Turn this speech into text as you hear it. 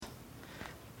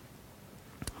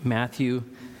Matthew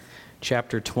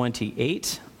chapter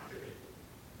 28.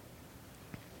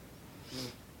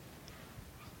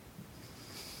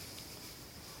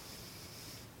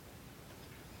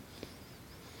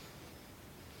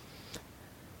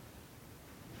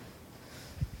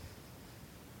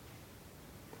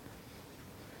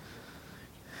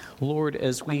 Lord,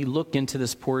 as we look into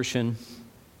this portion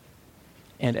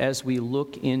and as we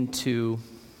look into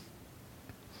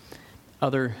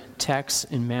other texts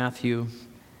in Matthew,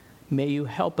 may you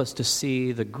help us to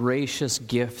see the gracious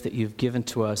gift that you've given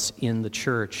to us in the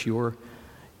church, your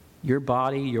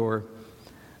body, your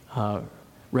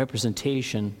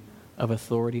representation of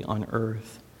authority on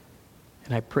earth.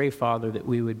 And I pray, Father, that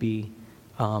we would be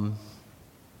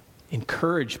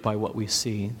encouraged by what we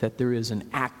see, that there is an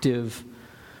active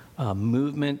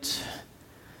movement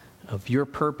of your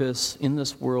purpose in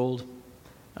this world.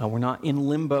 We're not in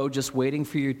limbo just waiting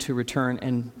for you to return,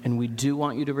 and we do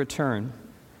want you to return.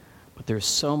 But there's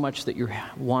so much that you're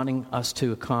wanting us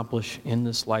to accomplish in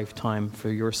this lifetime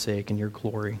for your sake and your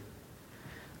glory.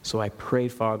 So I pray,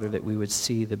 Father, that we would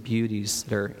see the beauties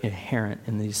that are inherent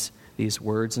in these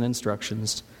words and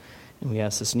instructions. And we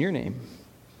ask this in your name.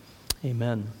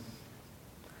 Amen.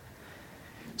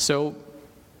 So,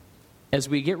 as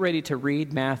we get ready to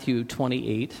read Matthew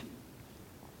 28,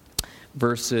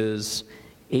 verses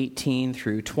 18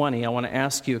 through 20, I want to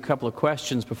ask you a couple of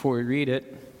questions before we read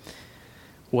it.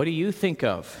 What do you think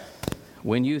of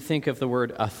when you think of the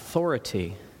word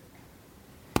authority?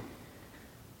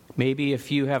 Maybe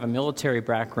if you have a military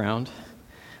background,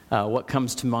 what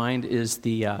comes to mind is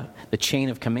the chain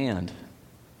of command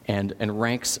and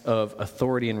ranks of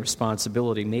authority and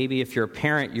responsibility. Maybe if you're a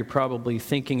parent, you're probably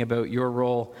thinking about your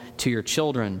role to your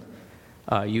children.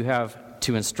 You have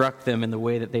to instruct them in the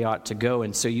way that they ought to go,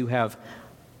 and so you have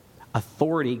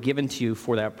authority given to you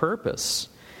for that purpose.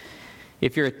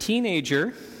 If you're a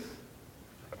teenager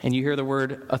and you hear the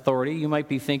word authority, you might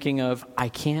be thinking of, I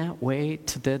can't wait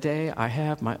to the day I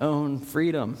have my own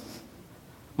freedom,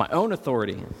 my own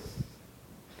authority.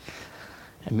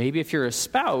 And maybe if you're a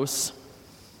spouse,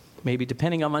 maybe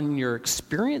depending on your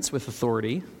experience with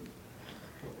authority,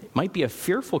 it might be a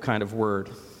fearful kind of word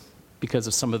because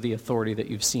of some of the authority that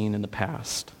you've seen in the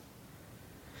past.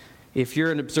 If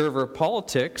you're an observer of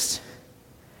politics,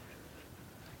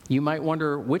 you might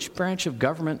wonder which branch of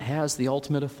government has the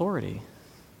ultimate authority.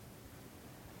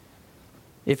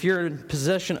 If you're in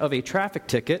possession of a traffic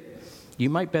ticket, you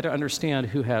might better understand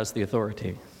who has the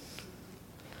authority.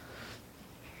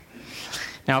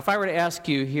 Now, if I were to ask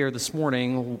you here this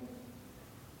morning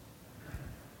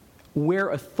where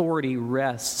authority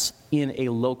rests in a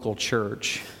local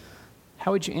church,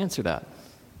 how would you answer that?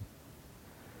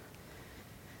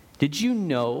 Did you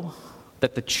know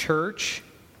that the church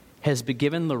has been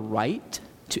given the right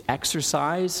to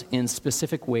exercise in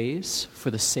specific ways for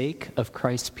the sake of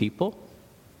Christ's people?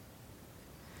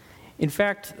 In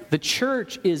fact, the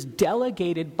church is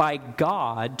delegated by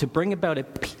God to bring about a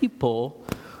people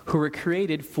who were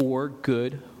created for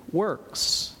good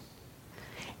works.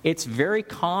 It's very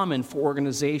common for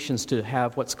organizations to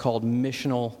have what's called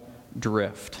missional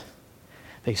drift.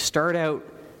 They start out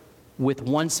with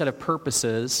one set of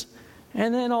purposes,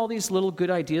 and then all these little good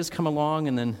ideas come along,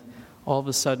 and then all of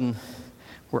a sudden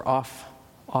we're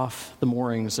off the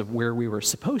moorings of where we were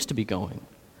supposed to be going.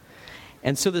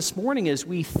 And so this morning, as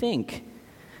we think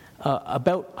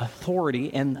about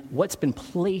authority and what's been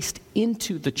placed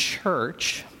into the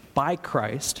church by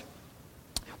Christ,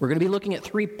 we're going to be looking at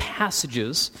three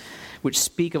passages which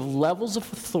speak of levels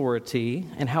of authority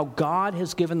and how God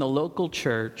has given the local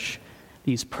church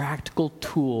these practical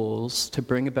tools to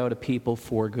bring about a people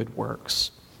for good works.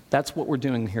 That's what we're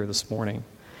doing here this morning.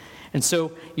 And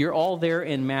so you're all there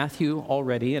in Matthew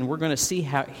already, and we're going to see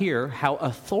how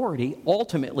authority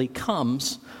ultimately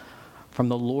comes from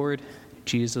the Lord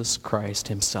Jesus Christ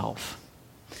himself.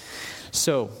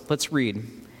 So let's read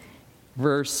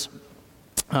verse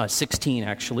 16,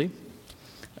 actually,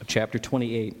 of chapter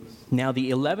 28. Now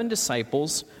the 11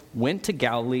 disciples went to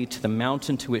Galilee to the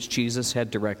mountain to which Jesus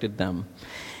had directed them.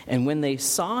 And when they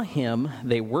saw him,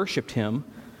 they worshipped him,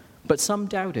 but some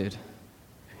doubted.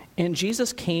 And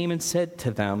Jesus came and said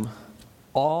to them,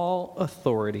 all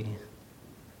authority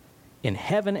in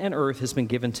heaven and earth has been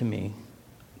given to me.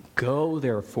 Go,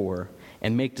 therefore,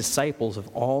 and make disciples of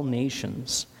all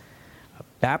nations,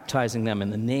 baptizing them in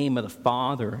the name of the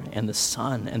Father and the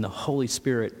Son and the Holy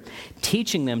Spirit,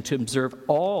 teaching them to observe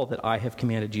all that I have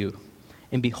commanded you.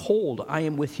 And behold, I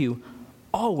am with you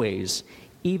always,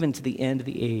 even to the end of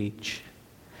the age.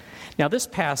 Now, this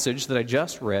passage that I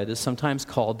just read is sometimes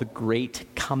called the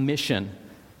Great Commission.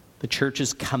 The church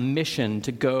is commissioned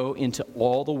to go into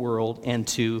all the world and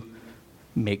to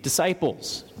make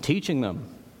disciples, teaching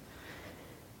them.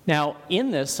 Now,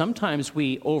 in this, sometimes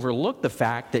we overlook the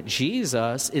fact that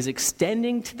Jesus is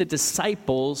extending to the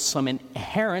disciples some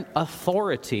inherent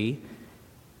authority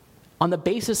on the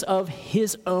basis of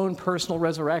his own personal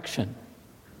resurrection.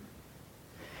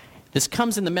 This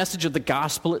comes in the message of the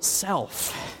gospel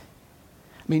itself.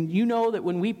 I mean, you know that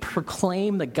when we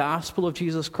proclaim the gospel of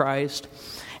Jesus Christ,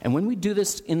 and when we do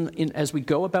this as we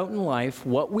go about in life,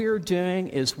 what we are doing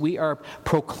is we are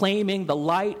proclaiming the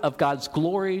light of God's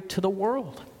glory to the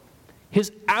world.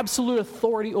 His absolute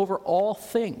authority over all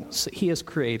things that he has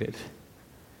created.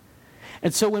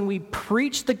 And so when we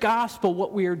preach the gospel,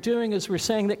 what we are doing is we're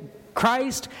saying that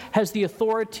Christ has the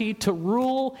authority to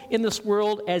rule in this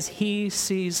world as he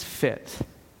sees fit.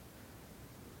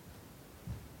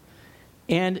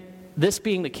 And this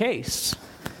being the case,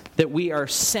 that we are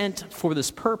sent for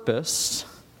this purpose,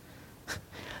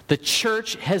 the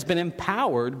church has been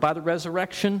empowered by the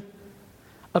resurrection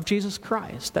of Jesus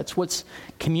Christ. That's what's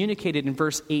communicated in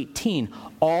verse 18.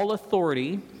 All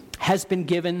authority has been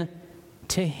given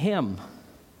to him.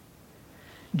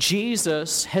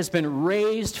 Jesus has been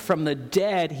raised from the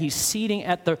dead. He's seating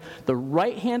at the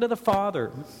right hand of the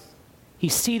Father.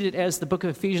 He's seated, as the book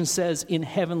of Ephesians says, in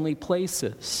heavenly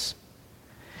places.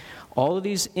 All of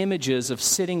these images of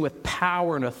sitting with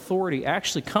power and authority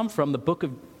actually come from the book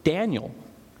of Daniel.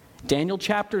 Daniel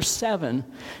chapter 7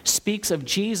 speaks of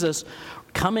Jesus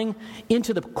coming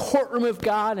into the courtroom of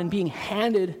God and being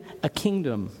handed a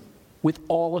kingdom with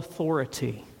all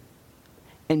authority.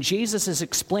 And Jesus is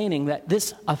explaining that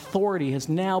this authority has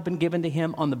now been given to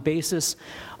him on the basis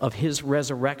of his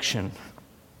resurrection.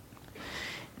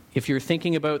 If you're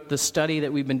thinking about the study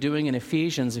that we've been doing in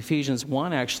Ephesians, Ephesians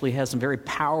 1 actually has some very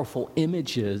powerful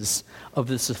images of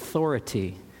this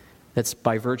authority that's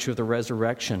by virtue of the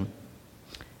resurrection.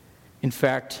 In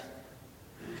fact,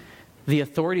 the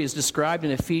authority is described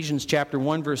in Ephesians chapter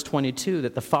 1, verse 22,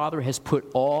 that the Father has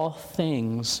put all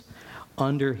things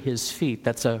under his feet.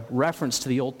 That's a reference to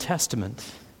the Old Testament.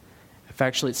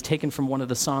 Actually, it's taken from one of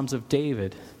the Psalms of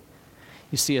David.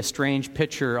 You see a strange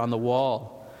picture on the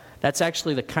wall. That's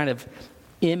actually the kind of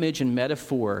image and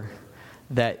metaphor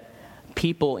that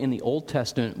people in the Old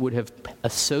Testament would have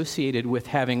associated with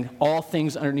having all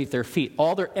things underneath their feet.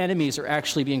 All their enemies are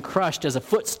actually being crushed as a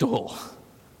footstool.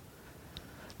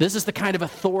 This is the kind of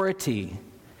authority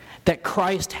that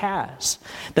Christ has,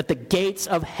 that the gates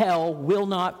of hell will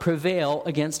not prevail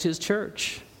against his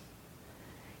church.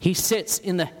 He sits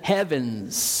in the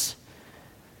heavens,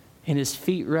 and his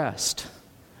feet rest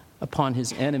upon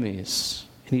his enemies.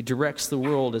 And he directs the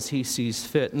world as he sees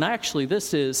fit. And actually,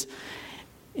 this is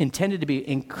intended to be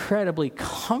incredibly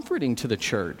comforting to the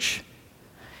church.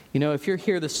 You know, if you're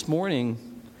here this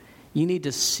morning, you need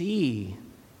to see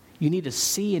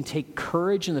and take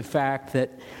courage in the fact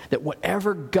that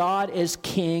whatever God as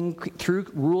king, through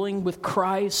ruling with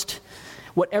Christ,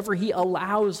 whatever he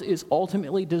allows is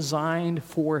ultimately designed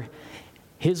for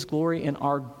his glory and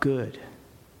our good.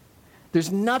 There's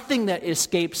nothing that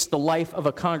escapes the life of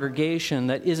a congregation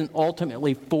that isn't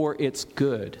ultimately for its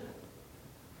good.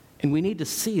 And we need to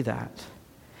see that.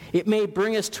 It may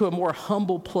bring us to a more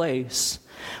humble place,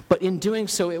 but in doing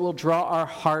so, it will draw our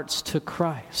hearts to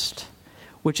Christ,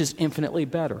 which is infinitely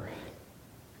better.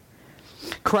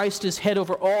 Christ is head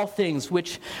over all things,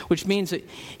 which means that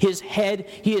his head,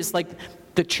 he is like,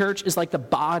 the church is like the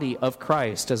body of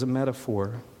Christ as a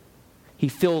metaphor. He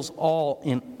fills all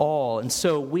in all. And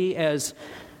so we as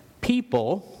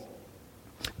people,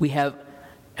 we have,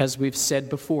 as we've said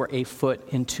before, a foot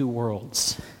in two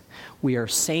worlds. We are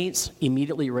saints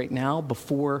immediately right now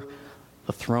before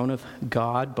the throne of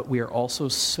God, but we are also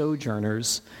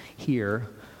sojourners here,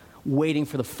 waiting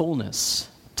for the fullness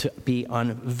to be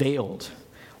unveiled.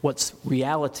 What's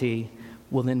reality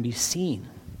will then be seen.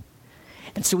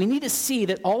 And so we need to see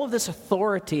that all of this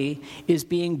authority is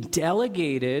being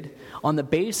delegated on the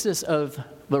basis of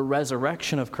the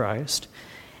resurrection of Christ.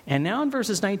 And now in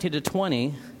verses 19 to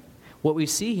 20, what we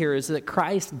see here is that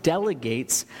Christ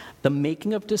delegates the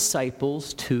making of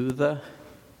disciples to the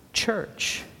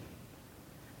church.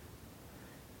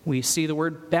 We see the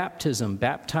word baptism,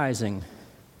 baptizing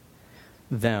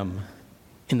them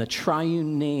in the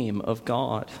triune name of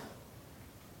God.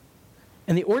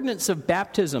 And the ordinance of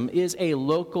baptism is a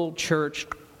local church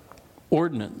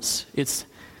ordinance. It's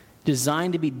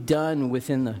designed to be done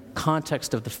within the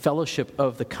context of the fellowship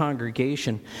of the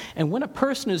congregation. And when a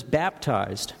person is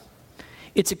baptized,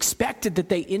 it's expected that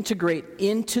they integrate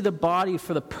into the body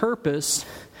for the purpose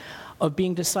of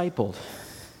being discipled.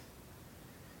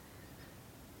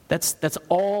 That's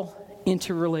all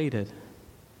interrelated.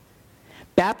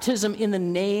 Baptism in the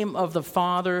name of the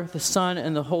Father, the Son,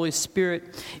 and the Holy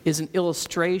Spirit is an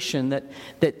illustration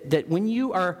that when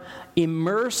you are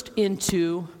immersed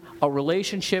into a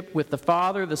relationship with the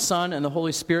Father, the Son, and the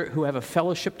Holy Spirit who have a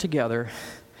fellowship together,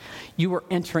 you are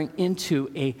entering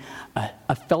into a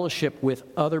fellowship with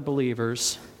other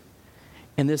believers,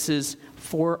 and this is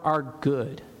for our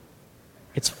good.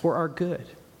 It's for our good.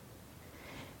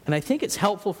 And I think it's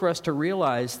helpful for us to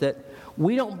realize that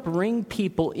we don't bring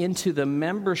people into the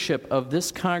membership of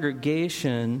this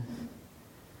congregation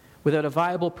without a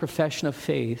viable profession of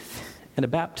faith and a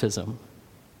baptism.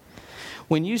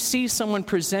 When you see someone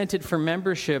presented for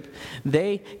membership,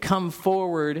 they come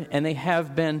forward and they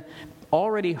have been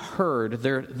already heard.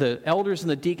 The elders and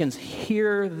the deacons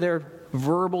hear their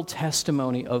verbal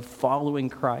testimony of following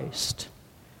Christ.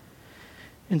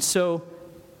 And so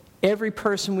every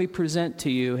person we present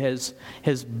to you has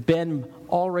been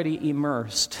already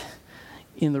immersed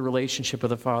in the relationship of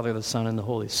the Father, the Son, and the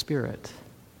Holy Spirit.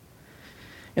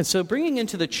 And so bringing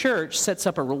into the church sets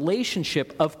up a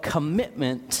relationship of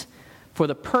commitment for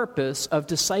the purpose of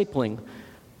discipling.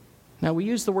 Now, we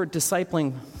use the word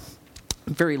discipling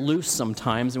very loose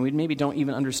sometimes, and we maybe don't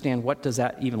even understand what does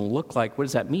that even look like. What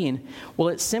does that mean? Well,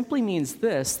 it simply means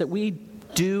this, that we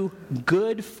do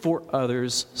good for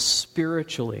others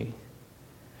spiritually.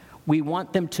 We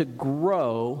want them to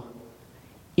grow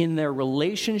in their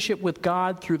relationship with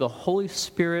God through the Holy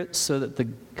Spirit so that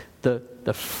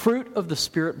the fruit of the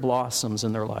Spirit blossoms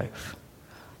in their life.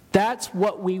 That's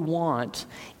what we want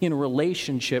in a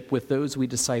relationship with those we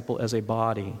disciple as a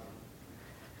body.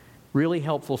 Really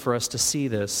helpful for us to see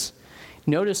this.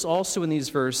 Notice also in these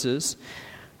verses,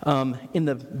 in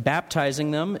the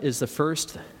baptizing them is the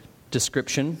first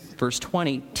description, verse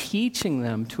 20, teaching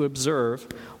them to observe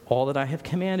all that I have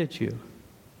commanded you.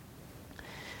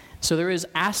 So there is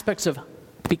aspects of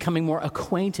becoming more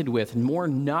acquainted with, more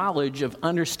knowledge of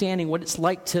understanding what it's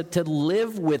like to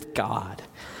live with God.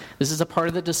 This is a part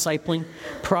of the discipling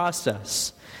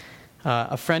process.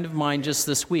 A friend of mine just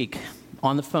this week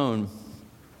on the phone,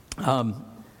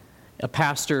 a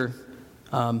pastor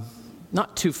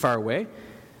not too far away,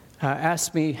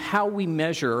 asked me how we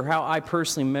measure, or how I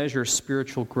personally measure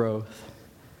spiritual growth.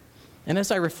 And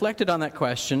as I reflected on that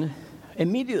question,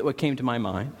 immediately what came to my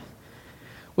mind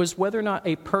was whether or not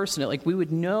a person, like we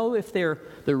would know if they're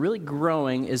really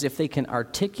growing, is if they can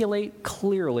articulate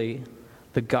clearly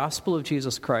the gospel of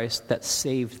Jesus Christ that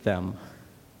saved them.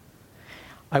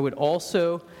 I would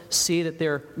also see that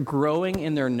they're growing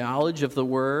in their knowledge of the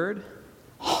Word,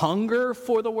 hunger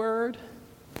for the Word,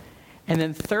 and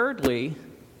then thirdly,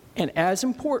 and as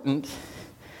important,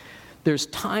 there's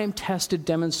time-tested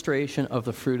demonstration of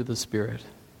the fruit of the Spirit.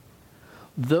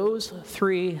 Those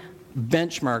three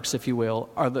benchmarks, if you will,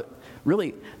 are the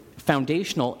really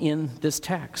foundational in this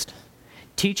text.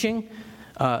 Teaching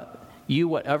you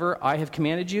whatever I have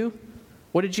commanded you.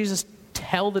 What did Jesus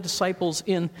tell the disciples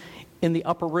in the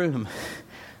upper room?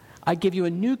 I give you a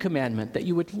new commandment, that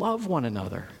you would love one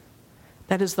another.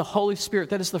 That is the Holy Spirit.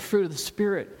 That is the fruit of the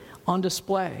Spirit on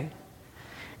display.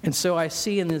 And so I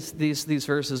see in these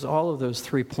verses all of those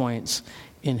 3 points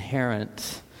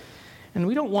inherent. And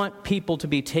we don't want people to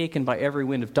be taken by every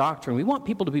wind of doctrine. We want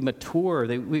people to be mature.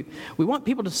 We want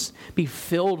people to be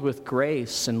filled with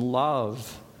grace and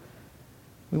love.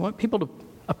 We want people to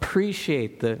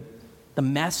appreciate the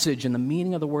message and the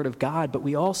meaning of the Word of God, but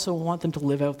we also want them to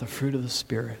live out the fruit of the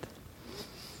Spirit.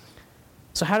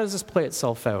 So how does this play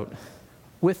itself out?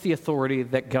 With the authority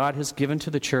that God has given to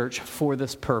the church for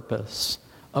this purpose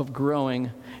of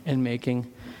growing and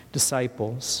making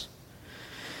disciples.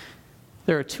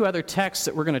 There are 2 other texts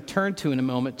that we're going to turn to in a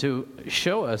moment to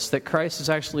show us that Christ has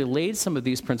actually laid some of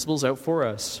these principles out for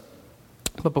us.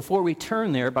 But before we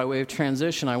turn there, by way of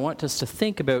transition, I want us to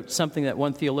think about something that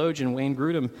one theologian, Wayne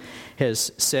Grudem,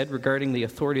 has said regarding the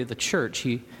authority of the church.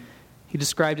 He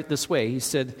described it this way. He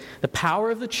said, the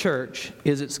power of the church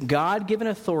is its God-given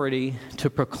authority to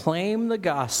proclaim the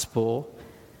gospel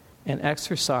and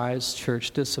exercise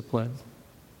church discipline.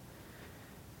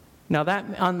 Now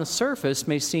that on the surface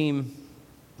may seem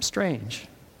strange.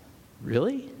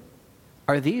 Really?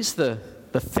 Are these the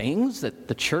things that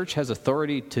the church has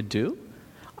authority to do?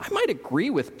 I might agree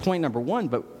with point number 1,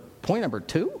 but point number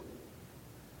 2?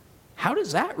 How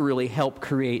does that really help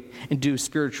create and do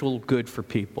spiritual good for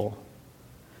people?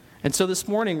 And so this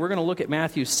morning we're going to look at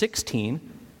Matthew 16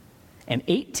 and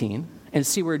 18 and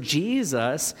see where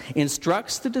Jesus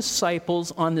instructs the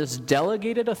disciples on this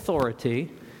delegated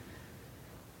authority.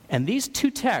 And these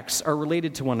 2 texts are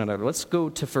related to one another. Let's go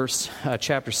to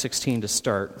chapter 16 to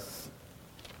start.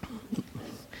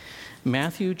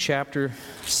 Matthew chapter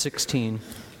 16.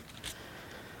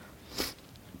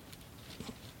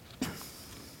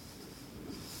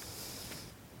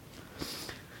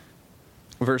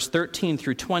 Verse 13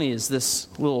 through 20 is this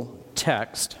little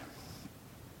text.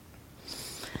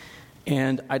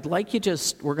 And I'd like you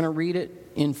we're going to read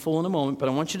it in full in a moment, but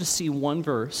I want you to see one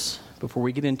verse before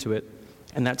we get into it,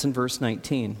 and that's in verse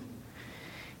 19.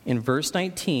 In verse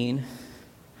 19,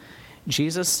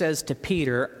 Jesus says to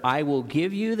Peter, I will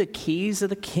give you the keys of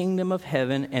the kingdom of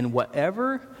heaven, and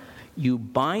whatever you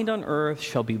bind on earth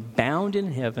shall be bound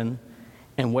in heaven,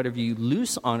 and whatever you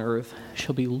loose on earth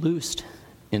shall be loosed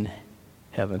in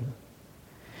heaven.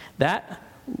 That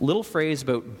little phrase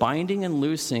about binding and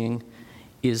loosing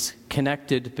is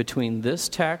connected between this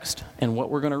text and what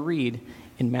we're going to read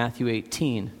in Matthew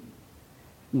 18.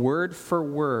 Word for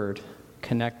word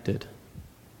connected.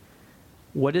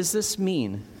 What does this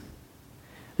mean?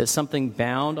 That something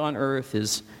bound on earth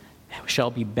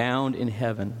shall be bound in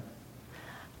heaven.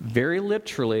 Very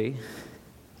literally,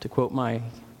 to quote one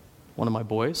of my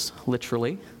boys,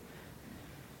 literally,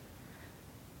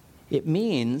 it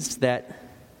means that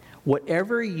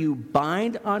whatever you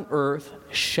bind on earth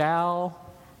shall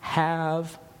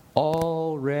have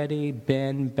already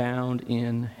been bound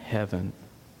in heaven.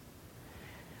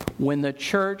 When the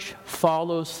church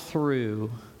follows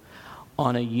through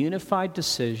on a unified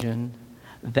decision,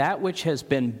 that which has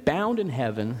been bound in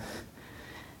heaven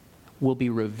will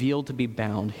be revealed to be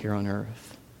bound here on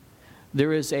earth.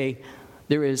 There is a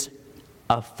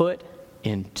foot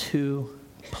in two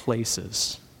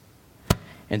places.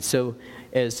 And so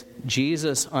as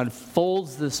Jesus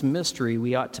unfolds this mystery,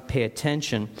 we ought to pay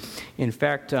attention. In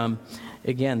fact,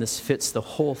 again, this fits the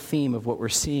whole theme of what we're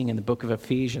seeing in the book of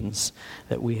Ephesians,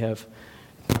 that we have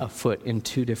a foot in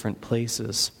two different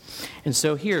places. And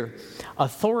so here,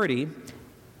 authority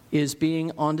is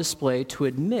being on display to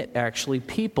admit, actually,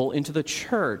 people into the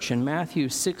church. In Matthew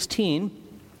 16,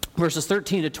 verses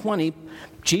 13 to 20,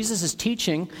 Jesus is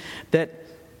teaching that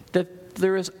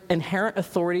there is inherent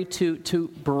authority to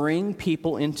bring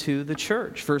people into the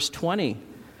church. Verse 20.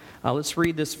 Let's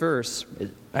read this verse.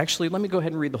 Actually, let me go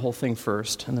ahead and read the whole thing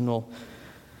first, and then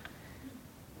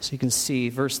so you can see.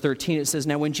 Verse 13, it says,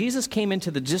 Now when Jesus came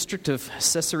into the district of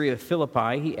Caesarea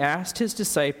Philippi, he asked his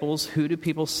disciples, Who do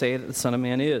people say that the Son of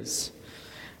Man is?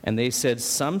 And they said,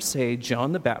 Some say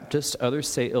John the Baptist, others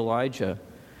say Elijah,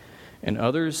 and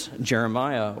others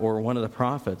Jeremiah or one of the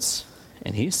prophets.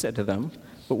 And he said to them,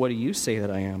 But what do you say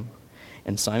that I am?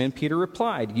 And Simon Peter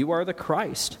replied, You are the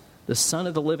Christ, the Son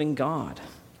of the living God.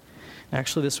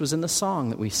 Actually, this was in the song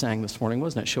that we sang this morning,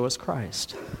 wasn't it? Show us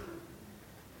Christ.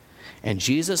 And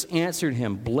Jesus answered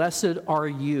him, Blessed are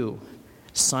you,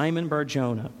 Simon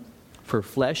Bar-Jonah, for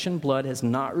flesh and blood has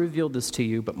not revealed this to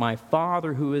you, but my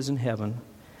Father who is in heaven.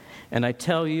 And I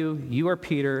tell you, you are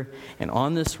Peter, and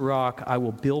on this rock I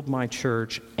will build my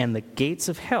church, and the gates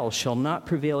of hell shall not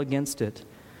prevail against it.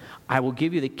 I will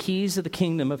give you the keys of the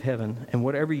kingdom of heaven, and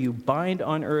whatever you bind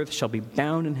on earth shall be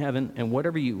bound in heaven, and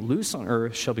whatever you loose on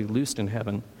earth shall be loosed in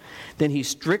heaven. Then he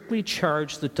strictly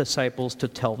charged the disciples to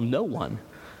tell no one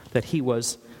that he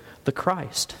was the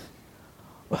Christ.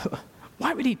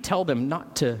 Why would he tell them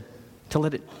not to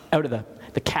let it out of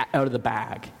the cat out of the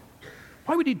bag?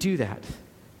 Why would he do that?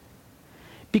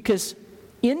 Because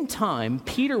in time,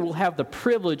 Peter will have the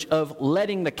privilege of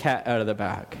letting the cat out of the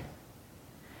bag.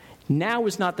 Now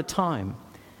is not the time.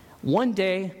 One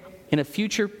day, in a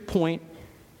future point,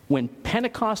 when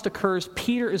Pentecost occurs,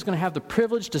 Peter is going to have the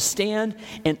privilege to stand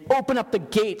and open up the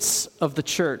gates of the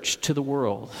church to the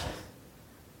world.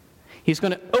 He's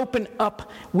going to open up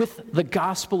with the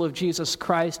gospel of Jesus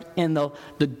Christ, and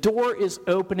the door is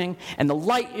opening, and the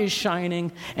light is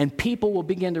shining, and people will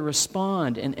begin to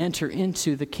respond and enter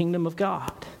into the kingdom of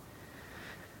God.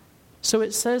 So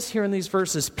it says here in these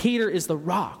verses, Peter is the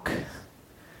rock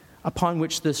upon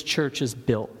which this church is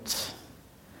built.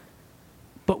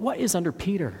 But what is under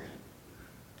Peter?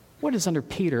 What is under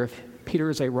Peter if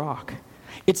Peter is a rock?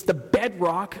 It's the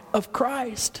bedrock of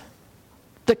Christ.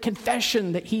 The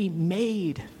confession that he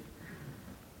made.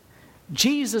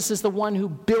 Jesus is the one who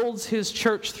builds his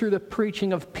church through the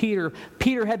preaching of Peter.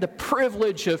 Peter had the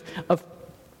privilege of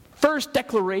first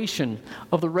declaration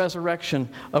of the resurrection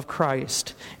of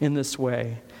Christ in this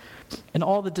way. And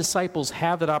all the disciples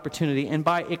have that opportunity. And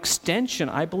by extension,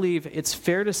 I believe it's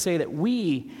fair to say that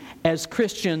we, as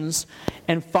Christians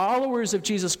and followers of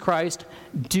Jesus Christ,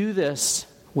 do this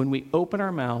when we open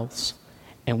our mouths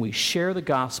and we share the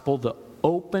gospel, the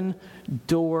open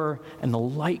door, and the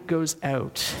light goes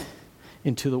out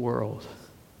into the world.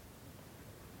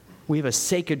 We have a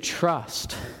sacred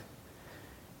trust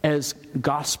as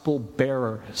gospel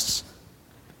bearers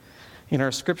In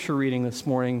our scripture reading this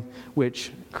morning,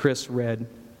 which Chris read,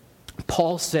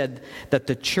 Paul said that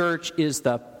the church is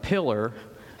the pillar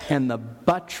and the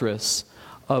buttress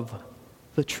of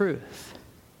the truth.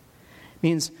 It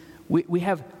means we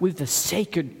have the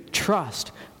sacred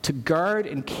trust to guard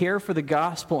and care for the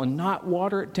gospel and not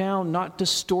water it down, not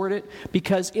distort it,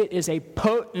 because it is a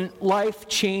potent,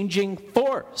 life-changing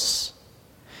force.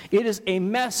 It is a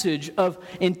message of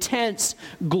intense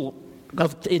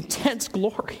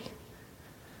glory.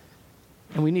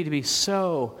 And we need to be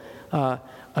so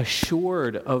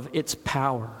assured of its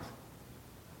power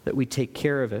that we take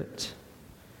care of it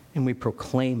and we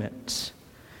proclaim it.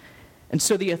 And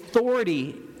so the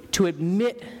authority to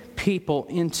admit people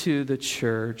into the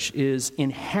church is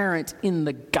inherent in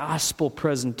the gospel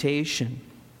presentation.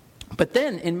 But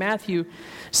then in Matthew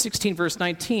 16, verse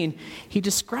 19, he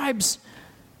describes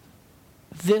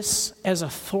this as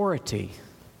authority.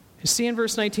 You see in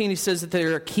verse 19, he says that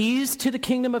there are keys to the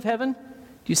kingdom of heaven.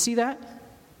 Do you see that?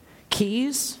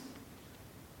 Keys.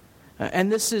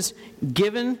 And this is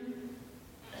given.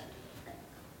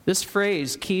 This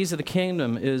phrase, keys of the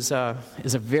kingdom, is a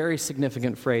very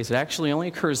significant phrase. It actually only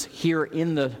occurs here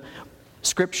in the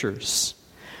scriptures.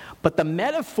 But the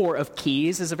metaphor of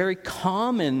keys is a very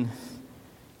common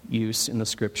use in the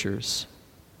scriptures.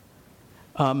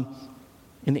 In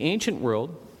the ancient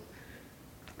world,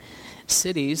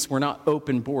 cities were not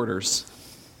open borders,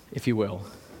 if you will.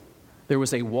 There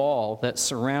was a wall that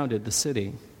surrounded the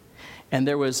city. And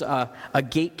there was a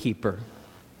gatekeeper.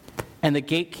 And the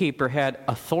gatekeeper had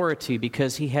authority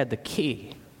because he had the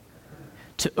key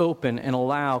to open and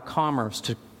allow commerce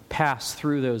to pass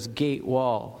through those gate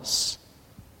walls.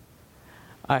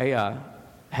 I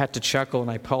had to chuckle, and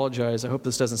I apologize. I hope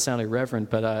this doesn't sound irreverent,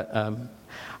 but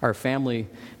our family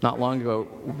not long ago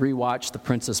rewatched The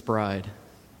Princess Bride.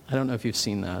 I don't know if you've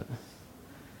seen that.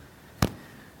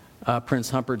 Prince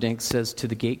Humperdinck says to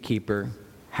the gatekeeper,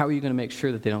 "How are you going to make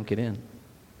sure that they don't get in?"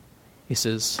 He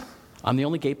says, "I'm the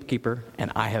only gatekeeper,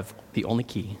 and I have the only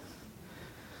key."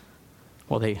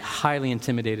 Well, they highly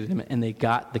intimidated him, and they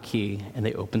got the key, and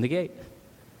they opened the gate.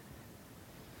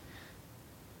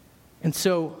 And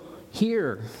so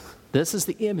here, this is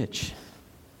the image.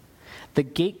 The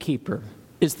gatekeeper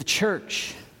is the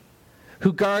church,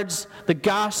 who guards the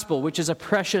gospel, which is a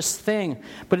precious thing,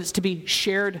 but it's to be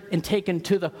shared and taken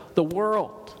to the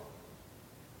world.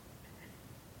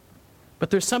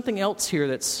 But there's something else here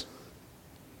that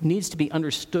needs to be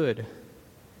understood,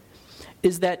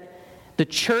 is that the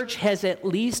church has at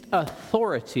least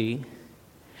authority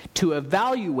to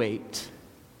evaluate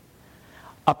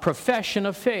a profession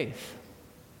of faith,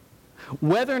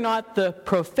 whether or not the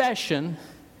profession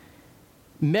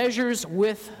measures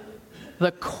with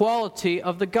the quality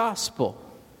of the gospel,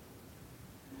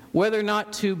 whether or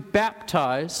not to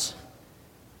baptize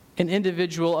an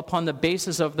individual upon the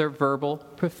basis of their verbal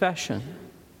profession.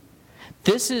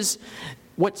 This is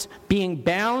what's being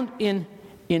bound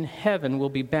in heaven will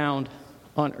be bound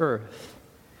on earth.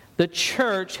 The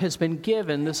church has been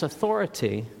given this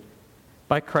authority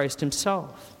by Christ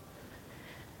himself.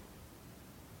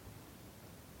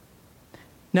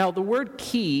 Now, the word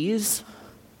keys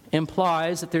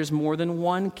implies that there's more than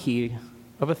one key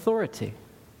of authority.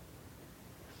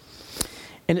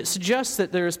 And it suggests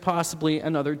that there is possibly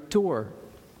another door.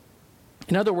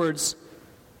 In other words,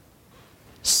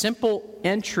 simple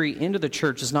entry into the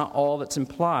church is not all that's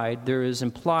implied. There is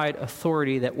implied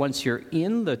authority that once you're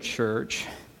in the church,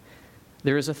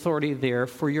 there is authority there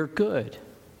for your good.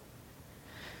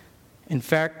 In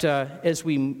fact, as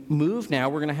we move now,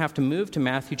 we're going to have to move to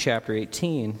Matthew chapter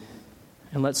 18.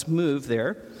 And let's move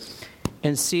there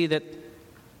and see that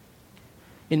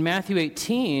in Matthew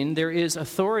 18, there is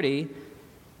authority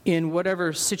in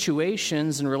whatever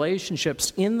situations and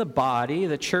relationships in the body.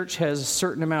 The church has a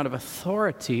certain amount of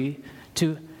authority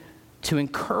to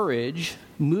encourage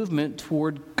movement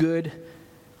toward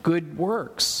good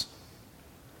works.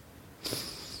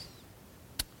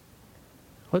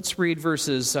 Let's read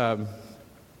verses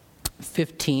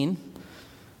 15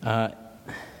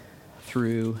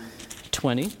 through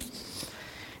 20. It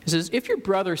says, "If your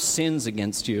brother sins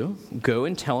against you, go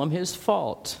and tell him his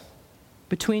fault,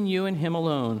 between you and him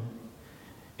alone.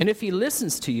 And if he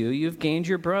listens to you, you've gained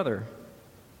your brother.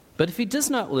 But if he does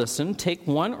not listen, take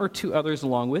one or two others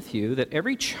along with you, that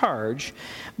every charge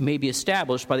may be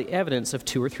established by the evidence of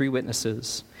 2 or 3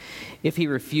 witnesses. If he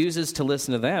refuses to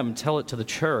listen to them, tell it to the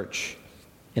church.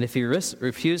 And if he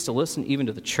refuses to listen even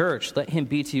to the church, let him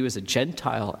be to you as a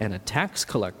Gentile and a tax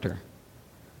collector.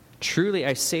 Truly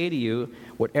I say to you,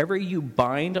 whatever you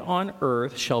bind on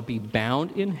earth shall be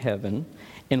bound in heaven,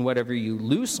 and whatever you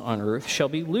loose on earth shall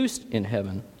be loosed in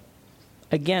heaven.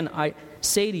 Again, I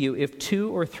say to you, if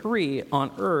 2 or 3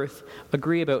 on earth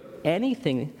agree about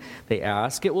anything they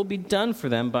ask, it will be done for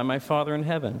them by my Father in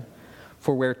heaven.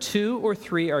 For where 2 or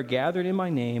 3 are gathered in my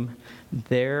name,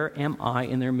 there am I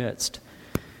in their midst.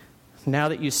 Now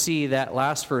that you see that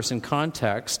last verse in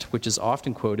context, which is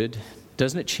often quoted,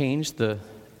 doesn't it change the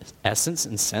essence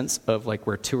and sense of like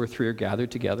where 2 or 3 are gathered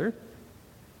together?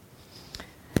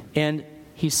 And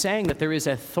he's saying that there is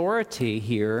authority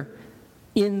here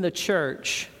in the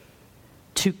church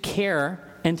to care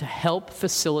and to help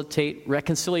facilitate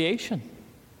reconciliation.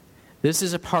 This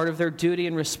is a part of their duty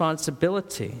and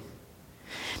responsibility.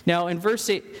 Now, in verse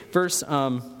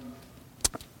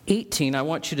 18, I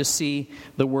want you to see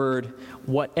the word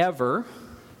whatever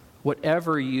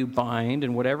you bind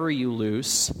and whatever you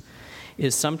loose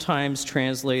is sometimes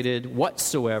translated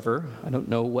whatsoever. I don't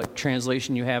know what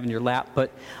translation you have in your lap,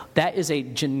 but that is a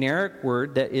generic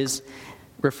word that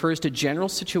refers to general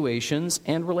situations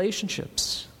and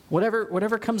relationships.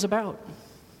 Whatever comes about.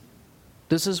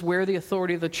 This is where the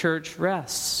authority of the church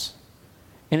rests.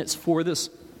 And it's for this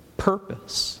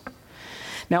purpose.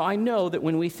 Now, I know that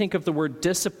when we think of the word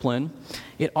discipline,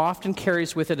 it often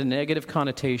carries with it a negative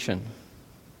connotation.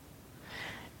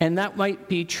 And that might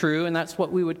be true, and that's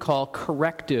what we would call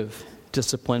corrective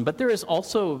discipline. But there is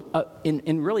also,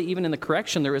 really even in the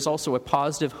correction, there is also a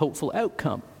positive, hopeful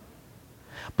outcome.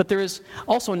 But there is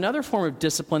also another form of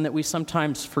discipline that we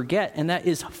sometimes forget, and that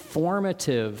is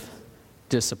formative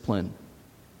discipline.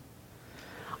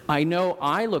 I know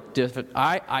I look different.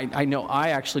 I know I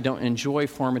actually don't enjoy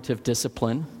formative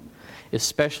discipline,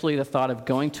 especially the thought of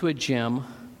going to a gym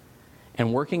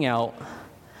and working out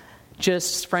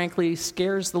just frankly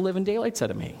scares the living daylights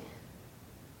out of me.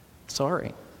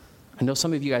 Sorry. I know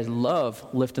some of you guys love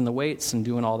lifting the weights and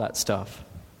doing all that stuff.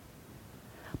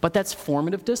 But that's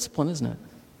formative discipline, isn't it?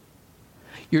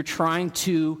 You're trying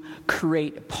to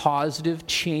create positive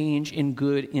change and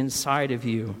good inside of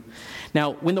you.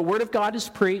 Now, when the Word of God is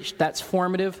preached, that's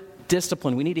formative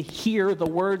discipline. We need to hear the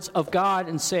words of God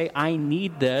and say, I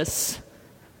need this.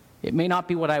 It may not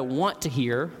be what I want to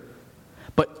hear,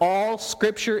 but all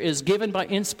Scripture is given by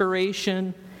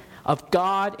inspiration of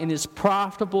God and is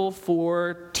profitable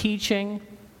for teaching,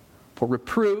 for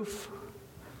reproof,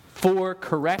 for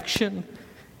correction,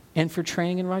 and for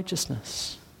training in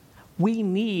righteousness. We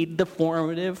need the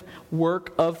formative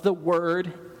work of the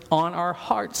Word on our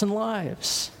hearts and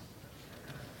lives.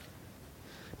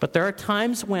 But there are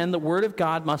times when the Word of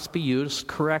God must be used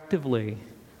correctively.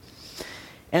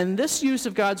 And this use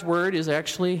of God's Word is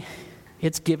actually,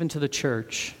 it's given to the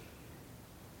church.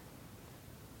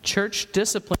 Church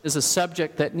discipline is a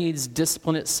subject that needs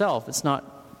discipline itself. It's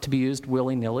not to be used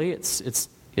willy-nilly.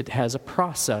 It has a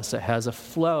process. It has a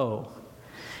flow.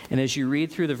 And as you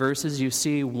read through the verses, you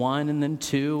see 1 and then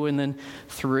 2 and then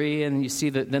 3, and you see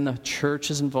that then the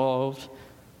church is involved.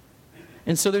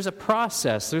 And so there's a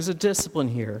process. There's a discipline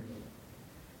here.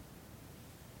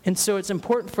 And so it's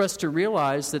important for us to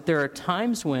realize that there are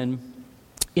times when,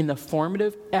 in the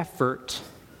formative effort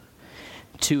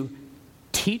to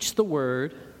teach the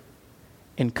Word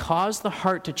and cause the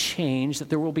heart to change, that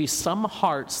there will be some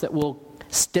hearts that will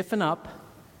stiffen up,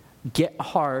 get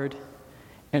hard,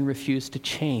 and refuse to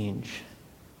change.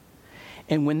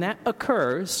 And when that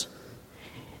occurs,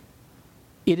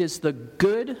 it is the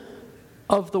good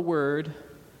of the Word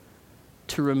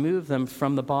to remove them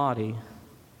from the body,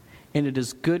 and it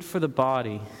is good for the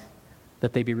body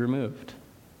that they be removed.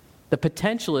 The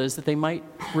potential is that they might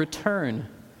return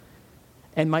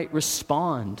and might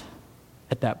respond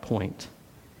at that point.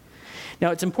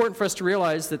 Now, it's important for us to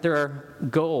realize that there are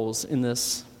goals in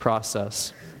this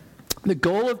process. The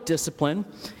goal of discipline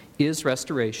is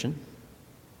restoration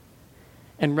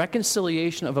and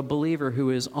reconciliation of a believer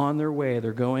who is on their way.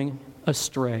 They're going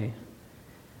astray.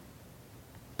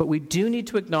 But we do need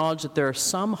to acknowledge that there are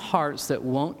some hearts that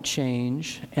won't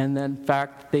change, and then, in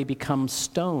fact, they become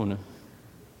stone.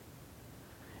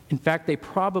 In fact, they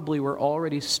probably were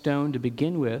already stone to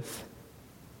begin with,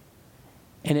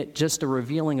 and it's just a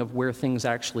revealing of where things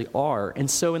actually are. And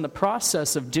so in the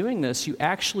process of doing this, you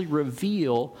actually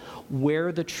reveal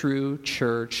where the true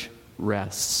church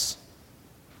rests.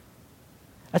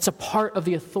 That's a part of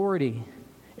the authority.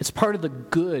 It's part of the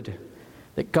good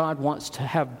that God wants to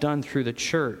have done through the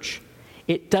church.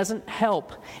 It doesn't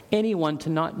help anyone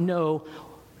to not know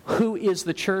who is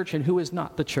the church and who is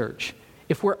not the church.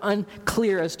 If we're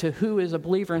unclear as to who is a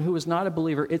believer and who is not a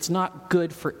believer, it's not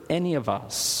good for any of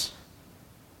us.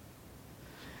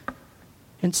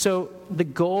 And so the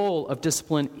goal of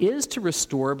discipline is to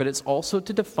restore, but it's also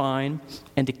to define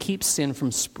and to keep sin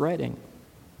from spreading.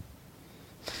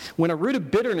 When a root of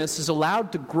bitterness is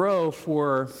allowed to grow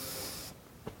for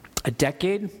a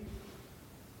decade,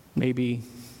 maybe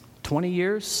 20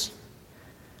 years,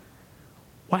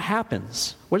 what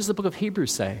happens? What does the book of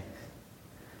Hebrews say?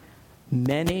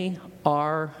 Many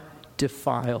are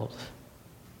defiled.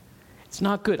 It's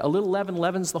not good. A little leaven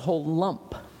leavens the whole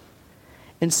lump.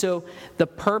 And so the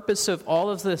purpose of all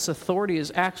of this authority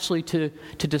is actually to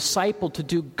disciple, to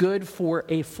do good for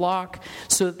a flock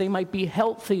so that they might be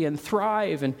healthy and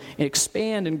thrive and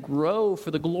expand and grow for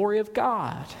the glory of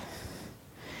God.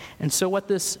 And so what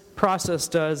this process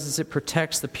does is it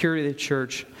protects the purity of the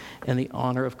church and the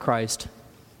honor of Christ.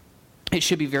 It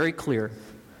should be very clear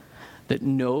that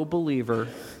no believer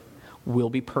will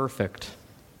be perfect.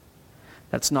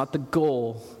 That's not the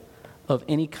goal of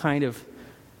any kind of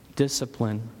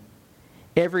discipline.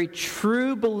 Every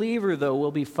true believer, though,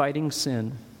 will be fighting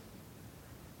sin.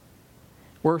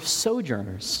 We're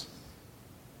sojourners,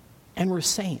 and we're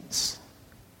saints.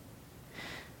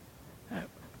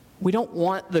 We don't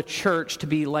want the church to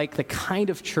be like the kind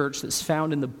of church that's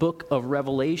found in the book of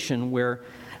Revelation, where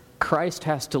Christ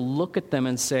has to look at them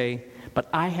and say, "But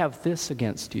I have this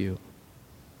against you."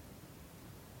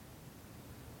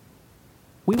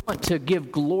 We want to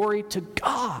give glory to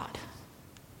God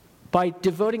by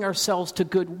devoting ourselves to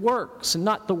good works and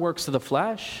not the works of the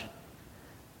flesh.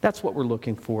 That's what we're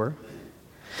looking for.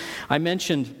 I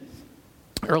mentioned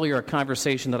earlier a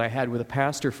conversation that I had with a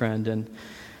pastor friend, and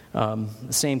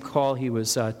the same call he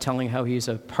was telling how he's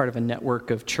a part of a network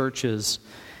of churches,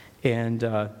 and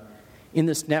in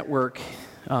this network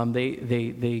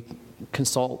they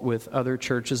consult with other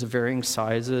churches of varying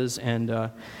sizes,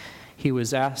 and he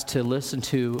was asked to listen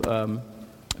to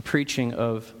preaching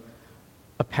of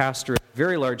a pastor at a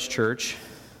very large church.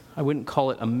 I wouldn't call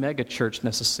it a mega church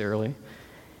necessarily.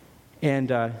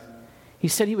 And he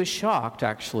said he was shocked,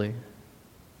 actually,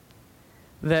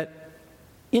 that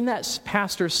in that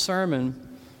pastor's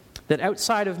sermon, that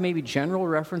outside of maybe general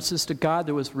references to God,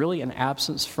 there was really an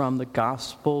absence from the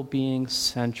gospel being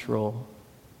central.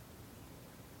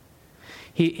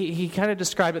 He kind of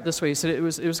described it this way. He said it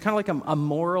was kind of like a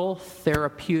moral,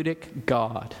 therapeutic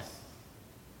God.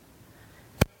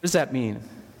 What does that mean?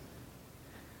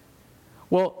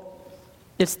 Well,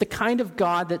 it's the kind of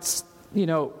God that's,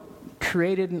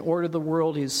 created and ordered the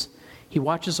world. He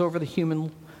watches over the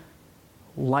human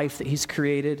life that he's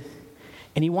created.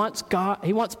 And he wants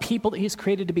people that he's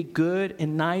created to be good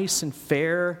and nice and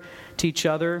fair to each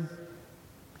other,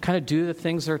 kind of do the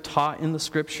things that are taught in the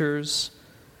scriptures,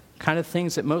 kind of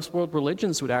things that most world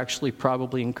religions would actually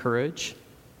probably encourage.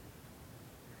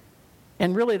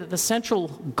 And really, that the central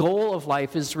goal of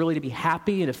life is really to be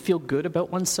happy and to feel good about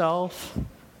oneself.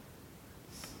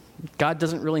 God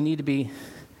doesn't really need to be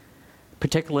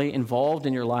particularly involved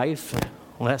in your life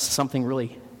unless something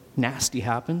really nasty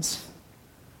happens.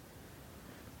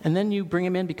 And then you bring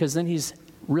him in because then he's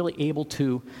able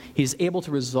to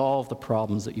resolve the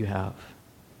problems that you have.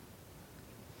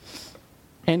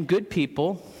 And good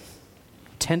people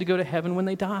tend to go to heaven when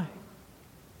they die.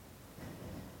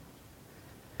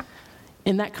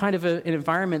 In that kind of an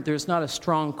environment, there's not a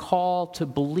strong call to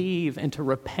believe and to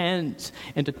repent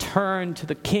and to turn to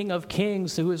the King of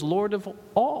Kings, who is Lord of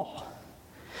all.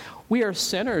 We are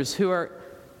sinners who are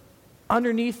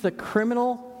underneath the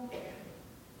criminal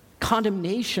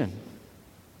condemnation.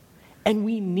 And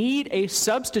we need a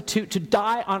substitute to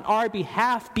die on our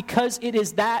behalf because it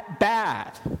is that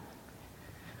bad.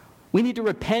 We need to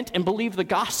repent and believe the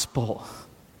gospel.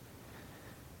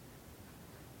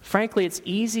 Frankly, it's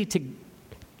easy to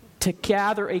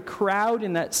gather a crowd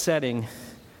in that setting,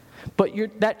 but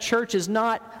that church is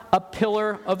not a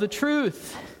pillar of the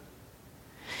truth.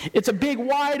 It's a big,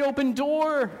 wide open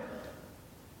door.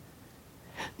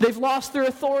 They've lost their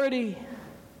authority.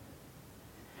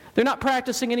 They're not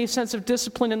practicing any sense of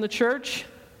discipline in the church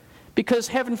because,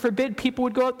 heaven forbid, people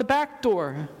would go out the back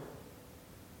door.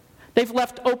 They've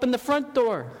left open the front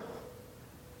door.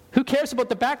 Who cares about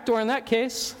the back door in that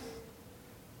case?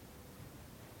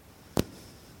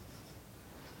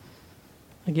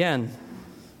 Again,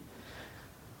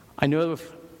 I know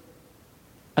of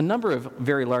a number of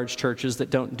very large churches that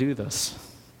don't do this.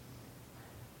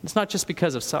 It's not just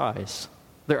because of size.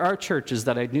 There are churches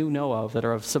that I do know of that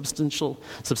are of substantial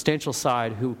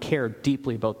side who care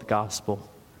deeply about the gospel.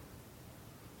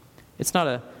 It's not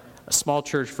a small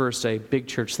church versus a big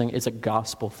church thing. It's a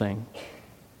gospel thing.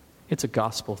 It's a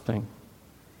gospel thing.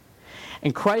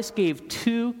 And Christ gave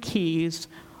 2 keys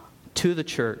to the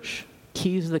church,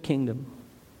 keys of the kingdom.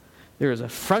 There is a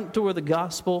front door of the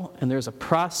gospel, and there's a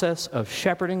process of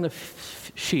shepherding the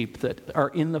sheep that are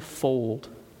in the fold.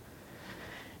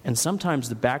 And sometimes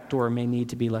the back door may need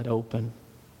to be let open.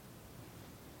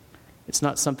 It's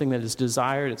not something that is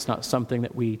desired. It's not something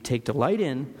that we take delight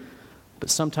in. But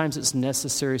sometimes it's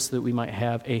necessary so that we might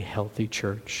have a healthy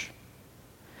church.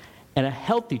 And a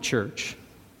healthy church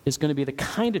is going to be the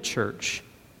kind of church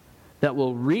that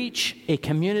will reach a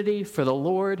community for the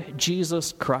Lord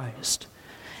Jesus Christ.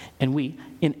 And we,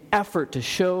 in effort to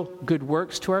show good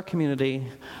works to our community,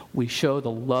 we show the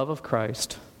love of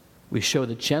Christ. We show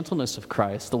the gentleness of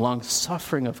Christ, the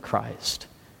long-suffering of Christ.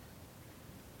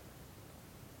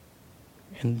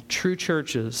 And true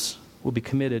churches will be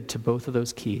committed to both of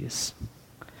those keys.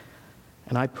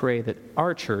 And I pray that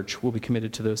our church will be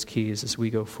committed to those keys as we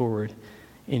go forward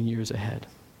in years ahead.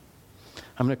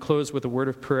 I'm going to close with a word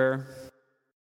of prayer.